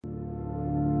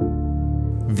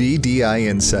VDI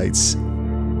Insights.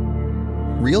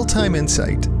 Real-time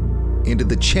insight into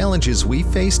the challenges we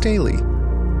face daily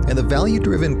and the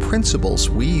value-driven principles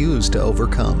we use to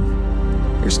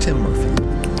overcome. Here's Tim Murphy.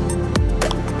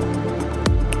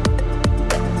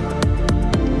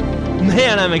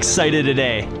 Man, I'm excited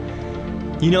today.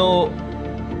 You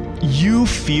know, you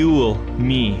fuel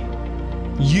me.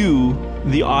 You,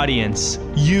 the audience,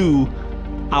 you,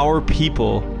 our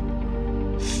people,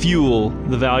 fuel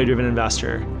the value-driven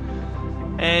investor.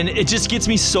 And it just gets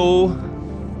me so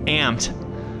amped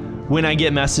when I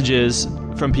get messages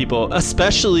from people,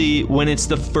 especially when it's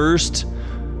the first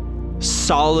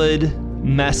solid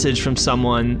message from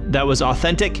someone that was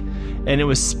authentic and it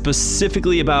was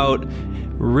specifically about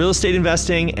real estate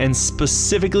investing and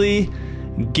specifically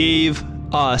gave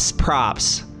us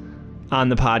props on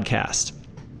the podcast.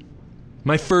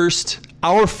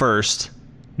 Our first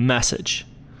message.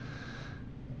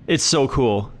 It's so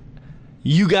cool.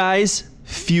 You guys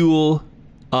fuel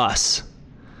us.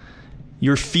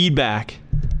 Your feedback,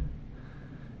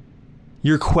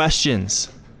 your questions,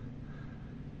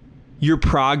 your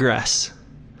progress,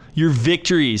 your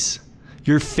victories,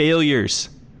 your failures.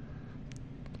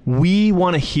 We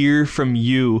want to hear from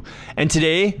you. And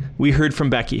today we heard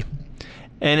from Becky.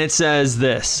 And it says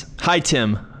this: "Hi,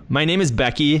 Tim. My name is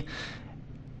Becky,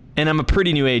 and I'm a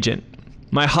pretty new agent.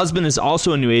 My husband is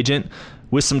also a new agent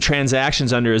with some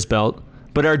transactions under his belt,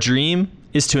 but our dream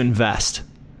is to invest.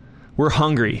 We're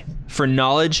hungry for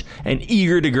knowledge and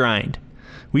eager to grind.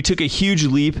 We took a huge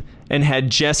leap and had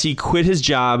Jesse quit his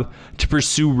job to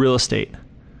pursue real estate.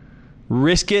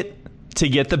 Risk it to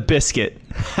get the biscuit."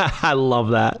 I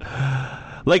love that.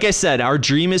 "Like I said, our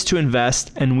dream is to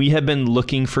invest, and we have been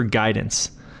looking for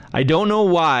guidance. I don't know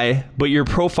why, but your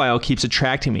profile keeps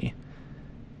attracting me.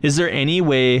 Is there any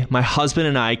way my husband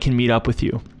and I can meet up with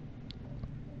you?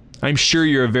 I'm sure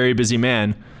you're a very busy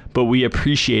man, but we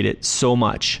appreciate it so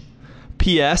much.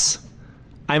 P.S.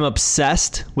 I'm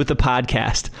obsessed with the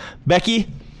podcast." Becky,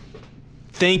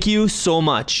 thank you so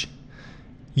much.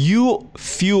 You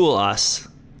fuel us.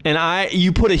 And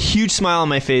you put a huge smile on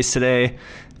my face today.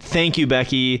 Thank you,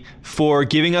 Becky, for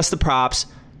giving us the props.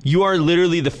 You are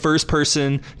literally the first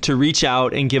person to reach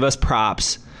out and give us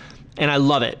props. And I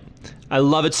love it. I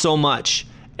love it so much.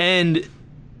 And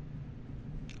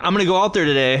I'm going to go out there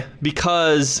today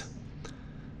because,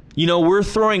 you know, we're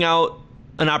throwing out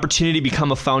an opportunity to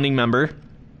become a founding member.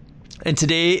 And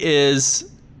today is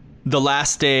the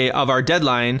last day of our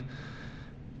deadline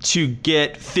to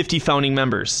get 50 founding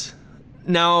members.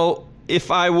 Now,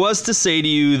 if I was to say to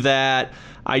you that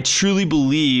I truly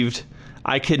believed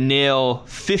I could nail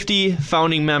 50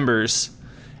 founding members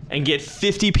and get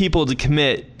 50 people to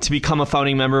commit to become a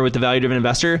founding member with the Value-Driven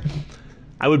Investor,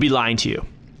 I would be lying to you.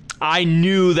 I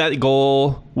knew that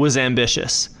goal was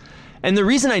ambitious. And the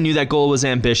reason I knew that goal was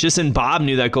ambitious, and Bob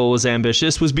knew that goal was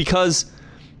ambitious, was because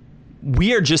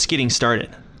we are just getting started.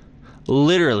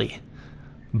 Literally.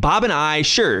 Bob and I,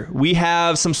 sure, we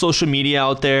have some social media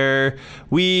out there.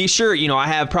 I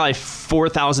have probably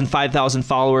 4,000, 5,000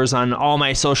 followers on all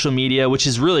my social media, which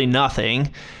is really nothing.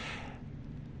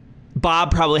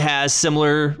 Bob probably has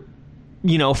similar,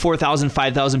 4,000,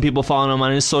 5,000 people following him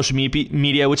on his social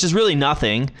media, which is really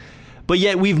nothing. But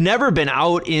yet we've never been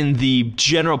out in the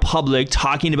general public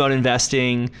talking about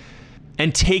investing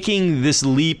and taking this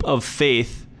leap of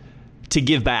faith to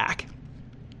give back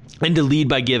and to lead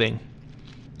by giving.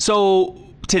 So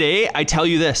today I tell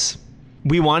you this: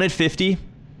 we wanted 50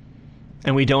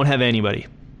 and we don't have anybody.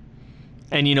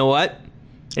 And you know what?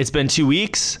 It's been 2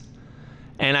 weeks,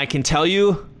 and I can tell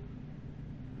you,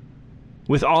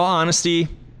 with all honesty,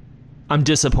 I'm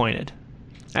disappointed.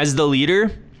 As the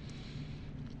leader,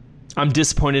 I'm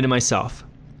disappointed in myself.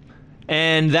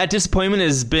 And that disappointment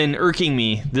has been irking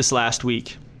me this last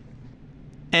week.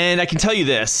 And I can tell you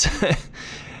this,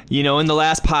 in the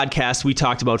last podcast, we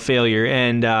talked about failure,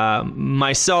 and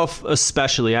myself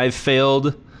especially, I've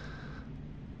failed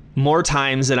more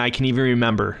times than I can even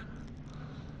remember.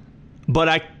 But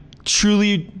I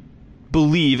truly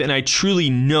believe, and I truly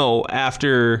know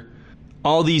after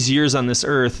all these years on this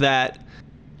earth, that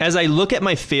as I look at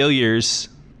my failures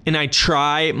and I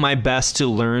try my best to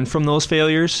learn from those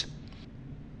failures,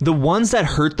 the ones that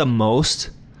hurt the most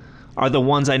are the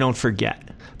ones I don't forget.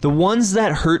 The ones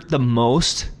that hurt the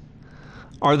most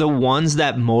are the ones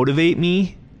that motivate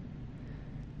me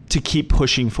to keep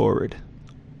pushing forward.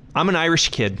 I'm an Irish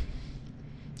kid.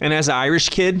 And as an Irish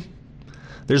kid,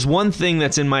 there's one thing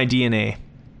that's in my DNA.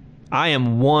 I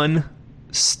am one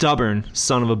stubborn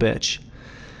son of a bitch.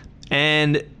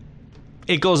 And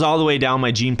it goes all the way down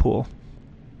my gene pool,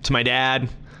 to my dad,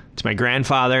 to my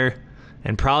grandfather,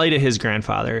 and probably to his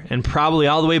grandfather, and probably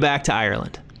all the way back to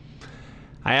Ireland.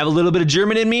 I have a little bit of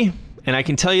German in me, and I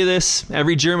can tell you this,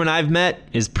 every German I've met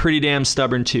is pretty damn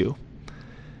stubborn too.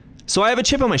 So I have a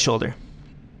chip on my shoulder.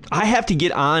 I have to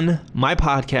get on my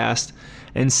podcast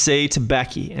and say to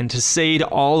Becky and to say to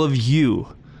all of you,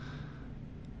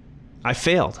 I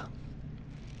failed.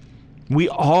 We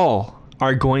all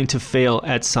are going to fail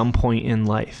at some point in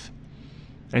life.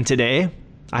 And today,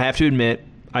 I have to admit,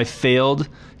 I failed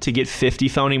to get 50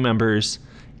 founding members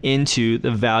into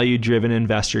the value-driven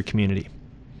investor community.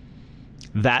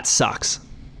 That sucks.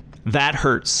 That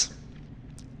hurts.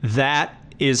 That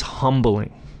is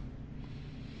humbling.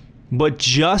 But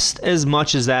just as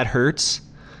much as that hurts,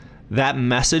 that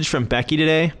message from Becky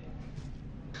today,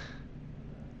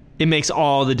 it makes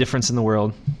all the difference in the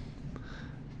world.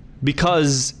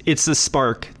 Because it's the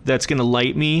spark that's going to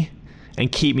light me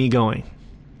and keep me going.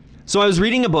 So I was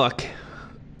reading a book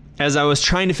as I was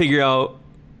trying to figure out,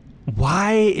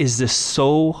 why is this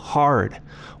so hard?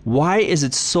 Why is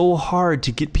it so hard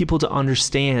to get people to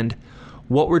understand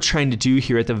what we're trying to do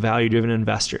here at the Value Driven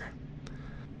Investor?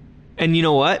 And you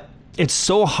know what? It's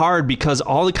so hard because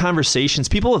all the conversations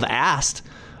people have asked,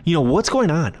 what's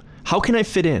going on? How can I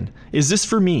fit in? Is this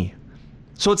for me?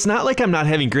 So it's not like I'm not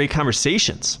having great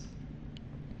conversations.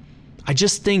 I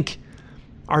just think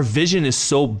our vision is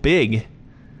so big,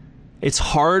 it's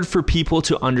hard for people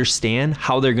to understand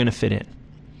how they're going to fit in,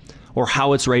 or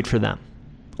how it's right for them,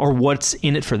 or what's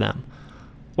in it for them,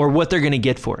 or what they're going to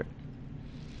get for it.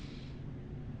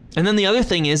 And then the other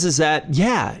thing is that,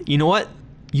 you know what?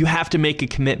 You have to make a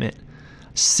commitment.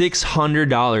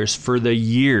 $600 for the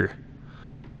year,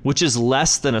 which is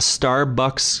less than a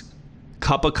Starbucks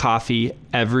cup of coffee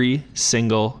every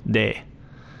single day.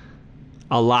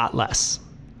 A lot less.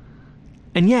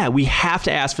 And we have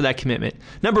to ask for that commitment.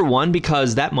 Number one,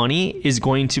 because that money is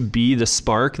going to be the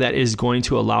spark that is going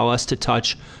to allow us to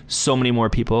touch so many more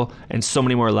people and so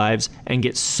many more lives and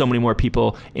get so many more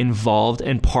people involved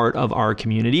and part of our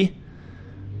community.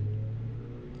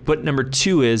 But number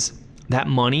two is that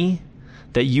money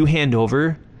that you hand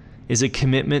over is a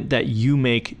commitment that you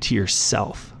make to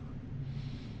yourself.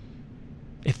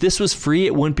 If this was free,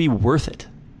 it wouldn't be worth it.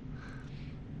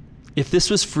 If this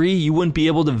was free, you wouldn't be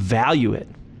able to value it.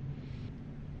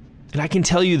 And I can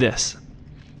tell you this,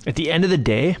 at the end of the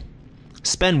day,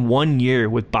 spend 1 year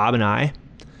with Bob and I,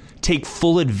 take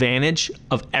full advantage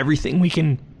of everything we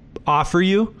can offer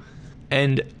you,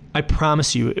 and I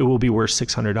promise you it will be worth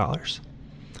 $600.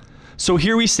 So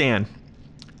here we stand.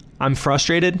 I'm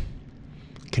frustrated,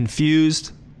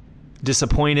 confused,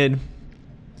 disappointed,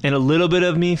 and a little bit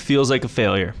of me feels like a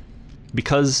failure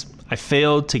because I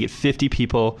failed to get 50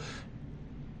 people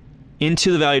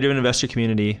into the value-driven investor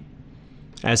community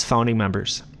as founding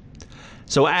members.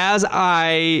 So as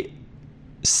I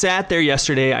sat there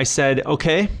yesterday, I said,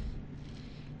 okay,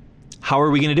 how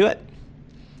are we going to do it?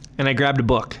 And I grabbed a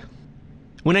book.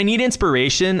 When I need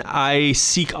inspiration, I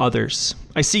seek others.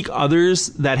 I seek others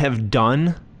that have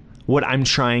done what I'm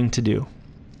trying to do.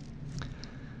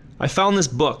 I found this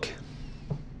book,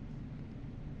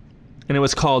 and it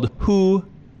was called Who,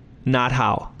 Not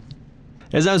How.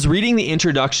 As I was reading the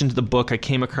introduction to the book, I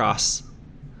came across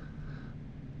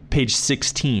page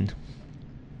 16,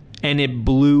 and it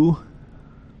blew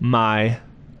my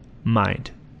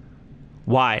mind.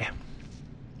 Why?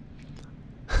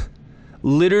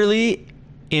 Literally,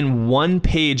 in one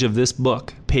page of this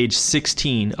book, page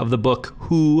 16 of the book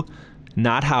Who,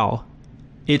 Not How,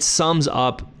 it sums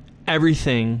up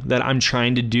everything that I'm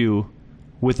trying to do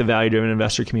with the value-driven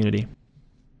investor community.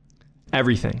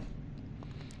 Everything.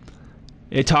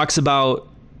 It talks about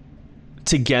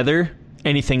together,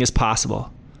 anything is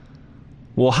possible.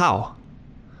 Well, how?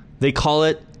 They call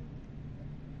it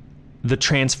the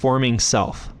transforming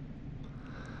self.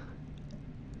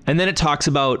 And then it talks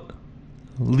about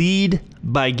lead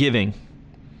by giving.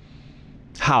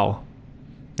 How?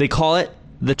 They call it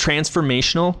the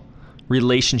transformational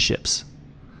relationships.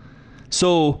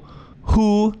 So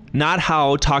Who, Not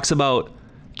How talks about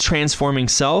transforming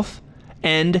self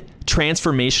and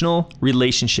transformational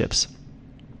relationships.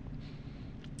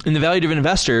 In the value-driven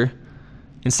investor,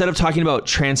 instead of talking about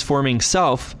transforming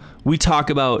self, we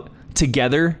talk about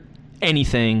together,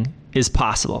 anything is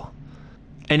possible.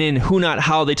 And in Who, Not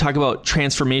How, they talk about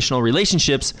transformational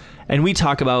relationships, and we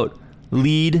talk about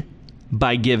lead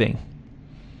by giving.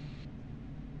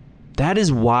 That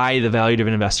is why the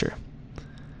value-driven investor.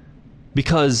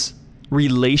 Because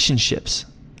relationships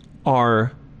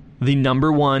are the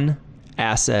number one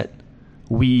asset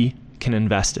we can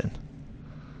invest in.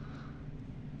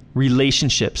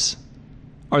 Relationships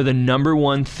are the number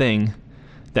one thing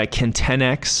that can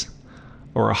 10x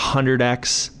or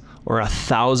 100x or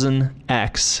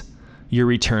 1,000x your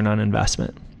return on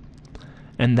investment.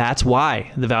 And that's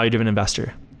why the value-driven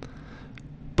investor.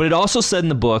 But it also said in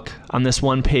the book on this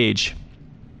one page,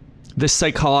 the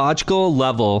psychological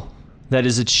level that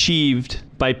is achieved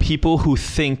by people who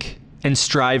think and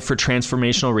strive for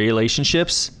transformational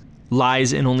relationships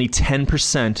lies in only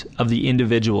 10% of the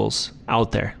individuals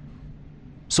out there.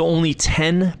 So only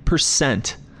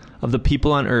 10% of the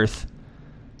people on earth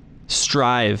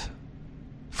strive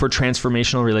for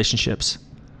transformational relationships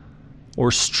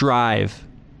or strive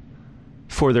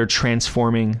for their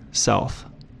transforming self.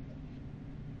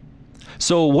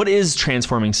 So what is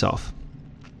transforming self?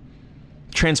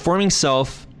 Transforming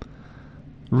self,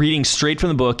 reading straight from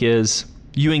the book, is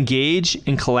you engage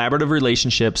in collaborative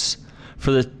relationships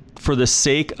for the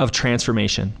sake of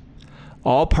transformation.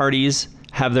 All parties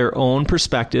have their own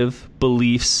perspective,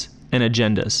 beliefs, and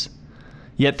agendas,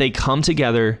 yet they come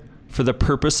together for the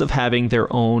purpose of having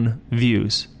their own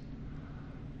views,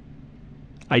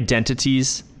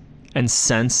 identities, and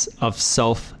sense of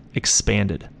self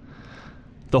expanded.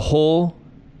 The whole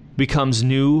becomes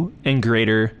new and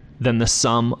greater than the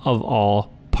sum of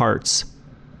all parts.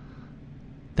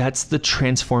 That's the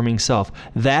transforming self.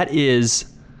 That is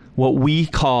what we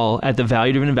call at the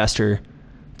Value-Driven Investor,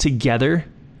 together,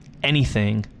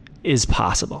 anything is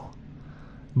possible.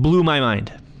 Blew my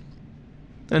mind.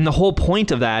 And the whole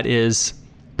point of that is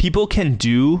people can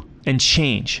do and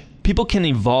change. People can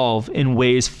evolve in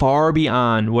ways far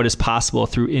beyond what is possible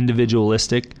through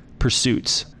individualistic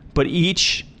pursuits. But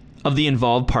each of the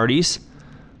involved parties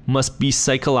must be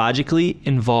psychologically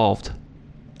involved,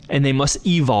 and they must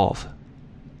evolve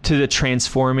to the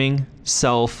transforming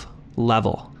self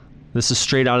level. This is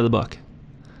straight out of the book.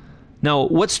 Now,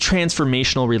 what's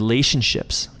transformational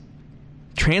relationships?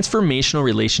 Transformational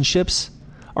relationships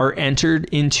are entered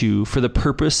into for the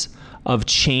purpose of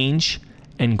change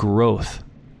and growth.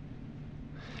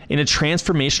 In a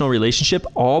transformational relationship,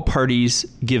 all parties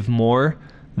give more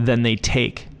than they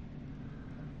take.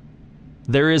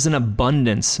 There is an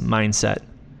abundance mindset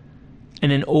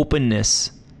and an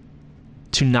openness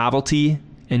to novelty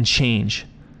and change.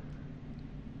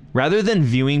 Rather than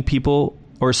viewing people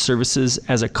or services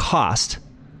as a cost,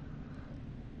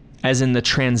 as in the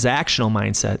transactional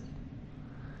mindset,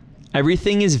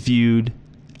 everything is viewed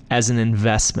as an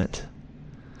investment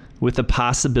with the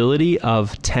possibility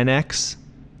of 10x,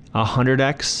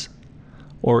 100x,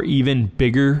 or even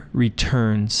bigger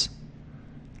returns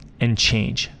and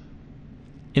change.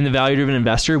 In the Value-Driven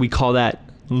Investor, we call that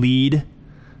lead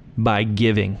by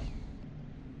giving.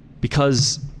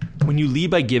 Because when you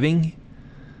lead by giving,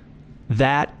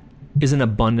 that is an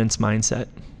abundance mindset.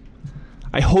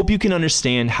 I hope you can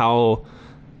understand how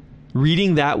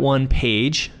reading that one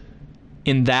page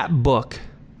in that book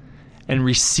and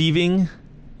receiving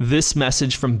this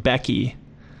message from Becky,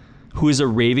 who is a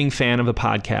raving fan of the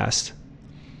podcast,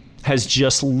 has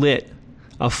just lit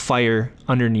a fire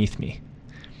underneath me.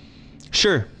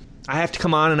 Sure, I have to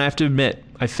come on and I have to admit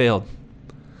I failed.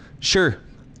 Sure,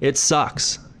 it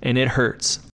sucks and it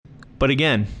hurts. But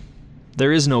again,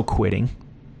 there is no quitting.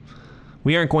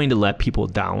 We aren't going to let people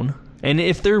down. And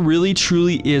if there really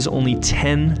truly is only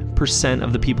 10%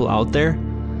 of the people out there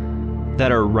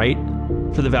that are right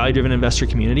for the value-driven investor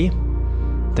community,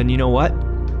 then you know what?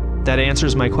 That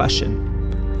answers my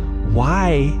question.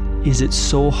 Why is it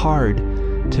so hard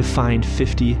to find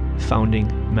 50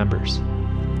 founding members?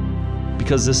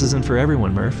 Because this isn't for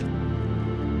everyone, Murph.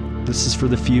 This is for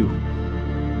the few.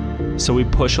 So we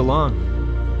push along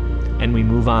and we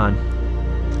move on.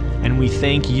 And we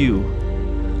thank you,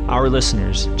 our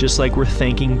listeners, just like we're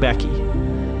thanking Becky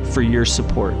for your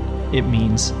support. It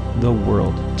means the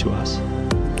world to us.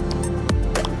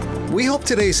 We hope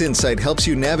today's insight helps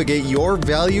you navigate your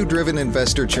value-driven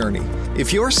investor journey.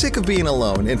 If you're sick of being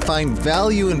alone and find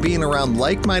value in being around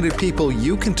like-minded people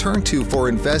you can turn to for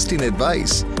investing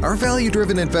advice, our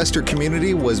value-driven investor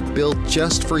community was built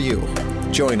just for you.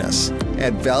 Join us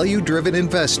at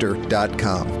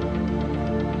valuedriveninvestor.com.